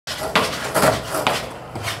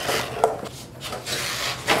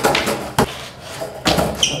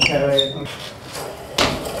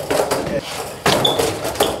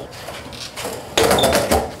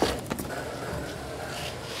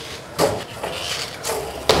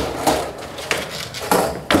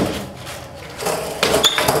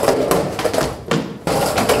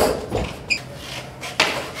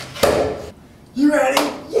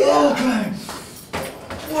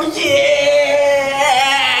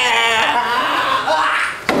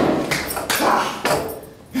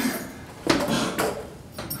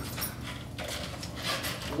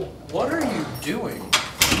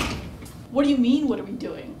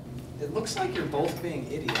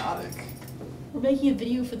We're making a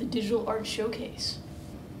video for the Digital Art Showcase.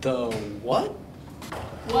 The what?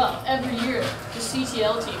 Well, every year, the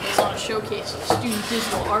CTLT puts on a showcase of student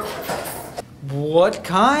digital artwork. What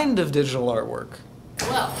kind of digital artwork?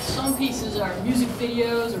 Well, some pieces are music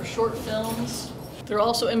videos or short films. There are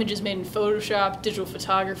also images made in Photoshop, digital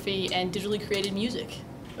photography, and digitally created music.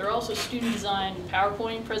 There are also student-designed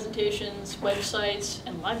PowerPoint presentations, websites,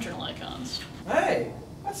 and LiveJournal icons. Hey,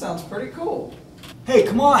 that sounds pretty cool. Hey,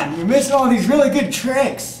 come on, you're missing all these really good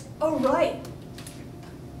tricks. Oh, right.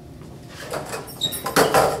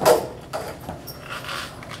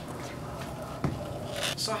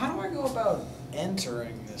 So how do I go about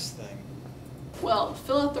entering this thing? Well,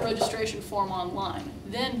 fill out the registration form online,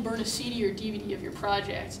 then burn a CD or DVD of your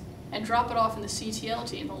project, and drop it off in the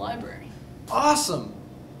CTLT in the library. Awesome!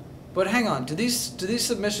 But hang on, do these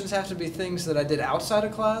submissions have to be things that I did outside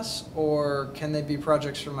of class, or can they be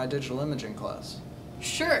projects from my digital imaging class?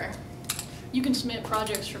 Sure. You can submit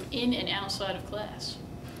projects from in and outside of class.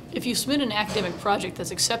 If you submit an academic project that's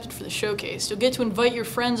accepted for the showcase, you'll get to invite your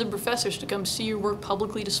friends and professors to come see your work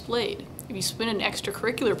publicly displayed. If you submit an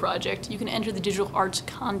extracurricular project, you can enter the Digital Arts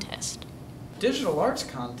Contest. Digital Arts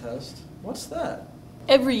Contest? What's that?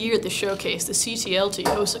 Every year at the showcase, the CTLT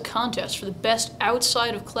hosts a contest for the best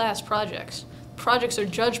outside-of-class projects. Projects are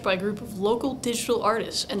judged by a group of local digital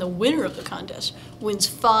artists, and the winner of the contest wins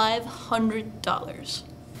 $500.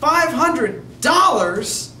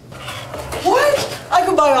 $500? What? I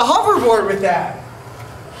could buy a hoverboard with that!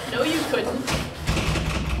 No, you couldn't.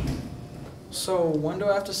 So when do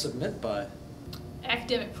I have to submit by?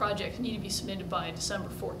 Academic projects need to be submitted by December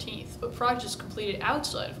 14th, but projects completed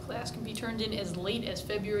outside of class can be turned in as late as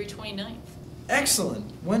February 29th. Excellent!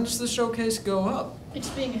 When does the showcase go up? It's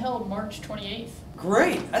being held March 28th.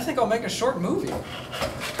 Great! I think I'll make a short movie. You're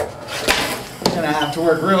gonna have to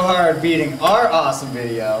work real hard beating our awesome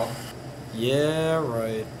video. Yeah,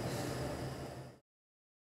 right.